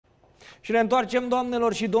Și ne întoarcem,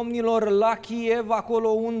 doamnelor și domnilor, la Kiev, acolo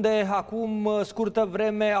unde acum scurtă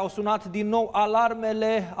vreme au sunat din nou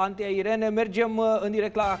alarmele antiaeriene. Mergem în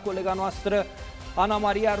direct la colega noastră, Ana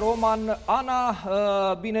Maria Roman. Ana,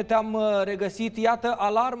 bine te-am regăsit. Iată,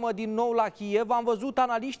 alarmă din nou la Kiev. Am văzut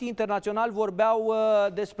analiștii internaționali vorbeau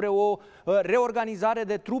despre o reorganizare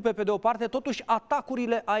de trupe pe de o parte. Totuși,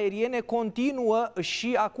 atacurile aeriene continuă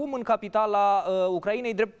și acum în capitala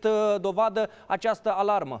Ucrainei, drept dovadă această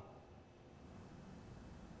alarmă.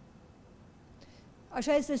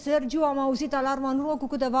 Așa este, Sergiu, am auzit alarma în urmă cu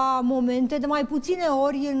câteva momente, de mai puține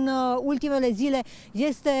ori în ultimele zile.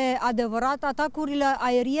 Este adevărat, atacurile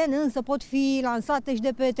aeriene însă pot fi lansate și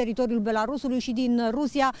de pe teritoriul Belarusului și din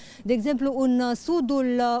Rusia. De exemplu, în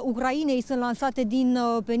sudul Ucrainei sunt lansate din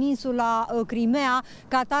peninsula Crimea,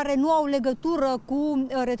 ca atare nu au legătură cu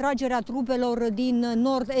retragerea trupelor din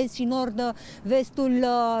nord-est și nord-vestul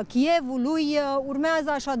Kievului. Urmează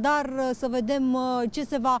așadar să vedem ce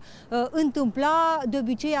se va întâmpla. De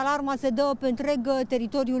obicei, alarma se dă pe întreg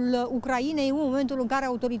teritoriul Ucrainei în momentul în care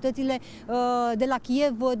autoritățile de la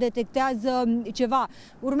Kiev detectează ceva.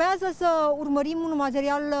 Urmează să urmărim un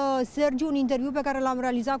material, Sergiu, un interviu pe care l-am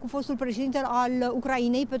realizat cu fostul președinte al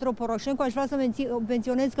Ucrainei, Petro Poroșenko. Aș vrea să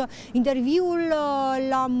menționez că interviul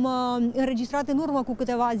l-am înregistrat în urmă cu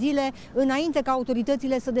câteva zile, înainte ca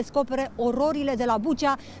autoritățile să descopere ororile de la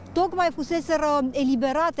Bucea. Tocmai fuseseră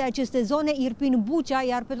eliberate aceste zone, Irpin, Bucea,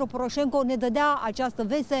 iar Petro Poroșenko ne dădea această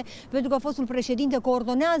veste pentru că fostul președinte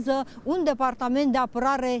coordonează un departament de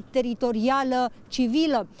apărare teritorială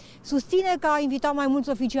civilă. Susține că a invitat mai mulți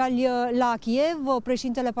oficiali la Kiev.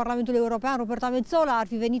 Președintele Parlamentului European, Roberta Metsola, ar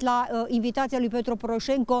fi venit la invitația lui Petro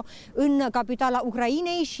Poroșenko în capitala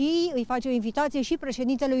Ucrainei și îi face o invitație și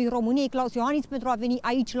președintelui României, Klaus Iohannis, pentru a veni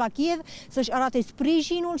aici la Kiev să-și arate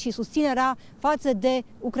sprijinul și susținerea față de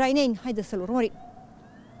ucraineni. Haideți să-l urmărim.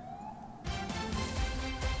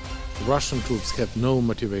 Russian troops have no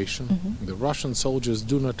motivation. The Russian soldiers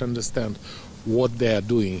do not understand what they are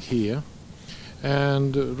doing here.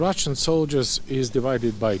 And Russian soldiers is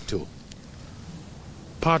divided by two.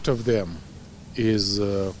 Part of them is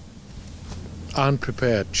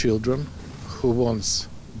unprepared children who wants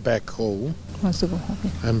back home.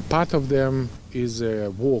 And part of them is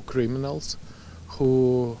war criminals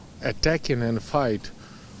who attacking and fight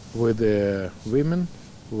with the women,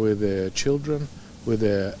 with the children, with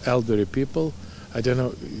the elderly people. I don't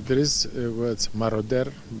know, there is what's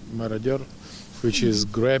marauder, which is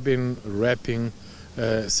grabbing, raping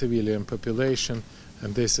civilian population,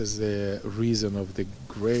 and this is the reason of the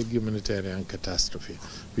great humanitarian catastrophe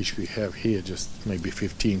which we have here, just maybe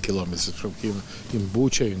 15 kilometers from here, in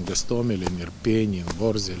Bucha, in Gostomel, in Irpin, in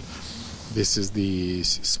Vorzel. This is the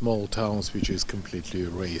small towns which is completely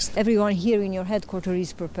erased. Everyone here in your headquarters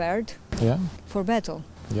is prepared for battle.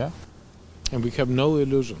 Yeah. And we have no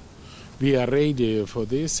illusion. We are ready for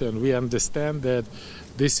this, and we understand that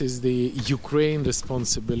this is the Ukraine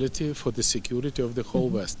responsibility for the security of the whole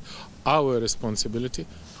West. Our responsibility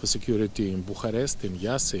for security in Bucharest, in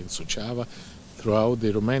Iași, in Suceava, throughout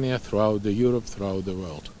the Romania, throughout the Europe, throughout the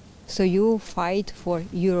world. So you fight for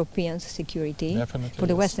European security, Definitely, for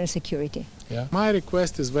the yes. Western security. Yeah. My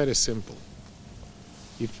request is very simple.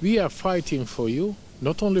 If we are fighting for you,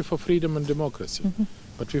 not only for freedom and democracy,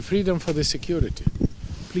 but for freedom for the security,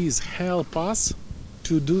 please help us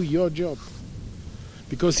to do your job.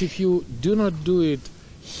 Because if you do not do it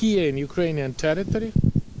here in Ukrainian territory,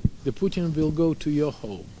 the Putin will go to your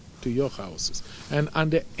home, to your houses. And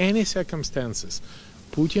under any circumstances,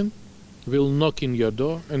 Putin will knock in your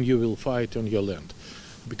door and you will fight on your land.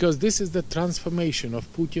 Because this is the transformation of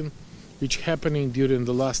Putin which happening during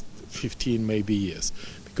the last 15 maybe years.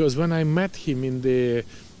 Because when I met him in the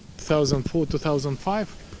 2004-2005,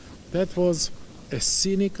 that was a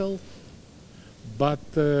cynical but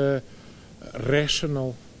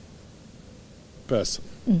rational person.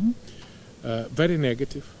 Very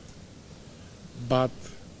negative, but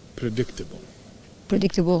predictable.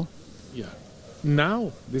 Predictable. Yeah.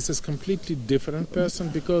 Now this is completely different person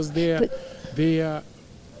because they are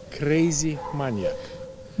crazy maniac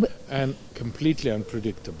and completely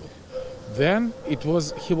unpredictable. Then he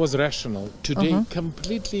was rational. Today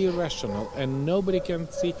completely irrational, and nobody can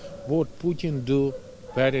see what Putin do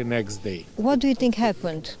very next day. What do you think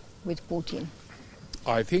happened with Putin?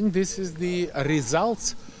 I think this is the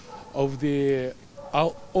results of the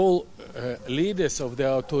all leaders of the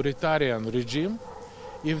authoritarian regime.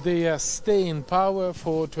 If they stay in power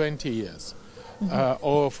for 20 years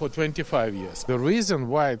or for 25 years. The reason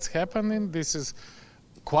why it's happening, this is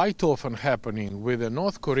quite often happening with a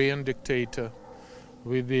North Korean dictator,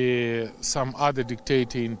 with some other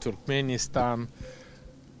dictator in Turkmenistan,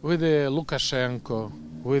 with the Lukashenko,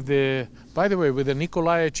 with the, by the way, with the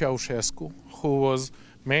Nicolae Ceausescu, who was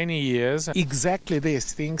many years, exactly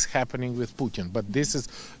these things happening with Putin. But this is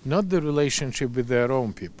not the relationship with their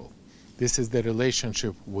own people. This is the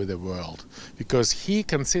relationship with the world. Because he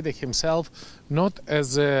considers himself not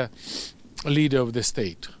as a leader of the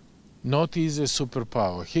state, not as a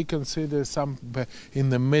superpower. He considers some in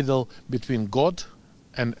the middle between God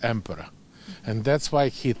and emperor. And that's why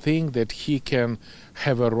he thinks that he can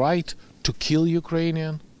have a right to kill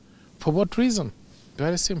Ukrainian. For what reason?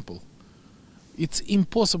 Very simple. It's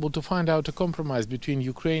impossible to find out a compromise between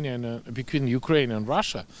Ukraine and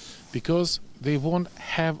Russia, because they won't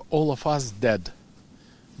have all of us dead.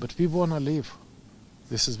 But we want to live.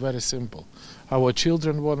 This is very simple. Our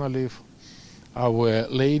children want to live. Our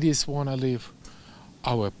ladies want to live.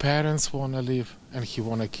 Our parents want to live. And he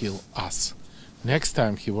want to kill us. Next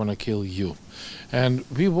time he want to kill you. And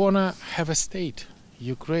we want to have a state,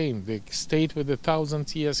 Ukraine, the state with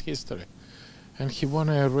 1,000 years history. And he want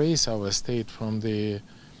to erase our state from the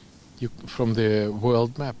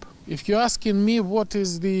world map. If you're asking me what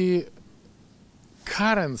is the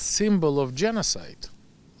current symbol of genocide,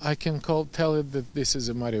 I can tell it that this is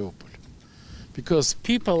a Mariupol. Because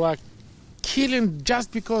people are killing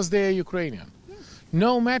just because they are Ukrainian.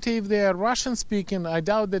 No matter if they are Russian-speaking, I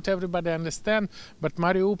doubt that everybody understands, but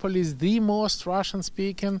Mariupol is the most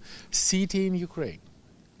Russian-speaking city in Ukraine.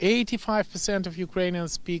 85% of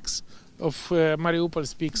Ukrainians Mariupol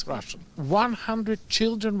speaks Russian. 100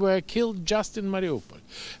 children were killed just in Mariupol.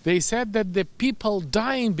 They said that the people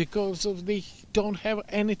dying because they don't have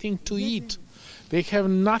anything to eat. They have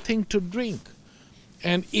nothing to drink.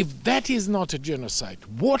 And if that is not a genocide,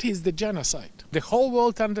 what is the genocide? The whole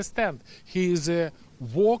world understands he is a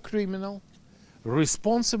war criminal,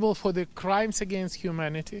 responsible for the crimes against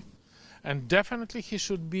humanity, and definitely he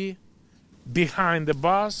should be behind the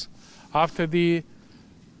bars after the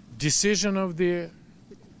decision of the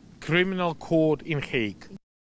criminal court in Hague.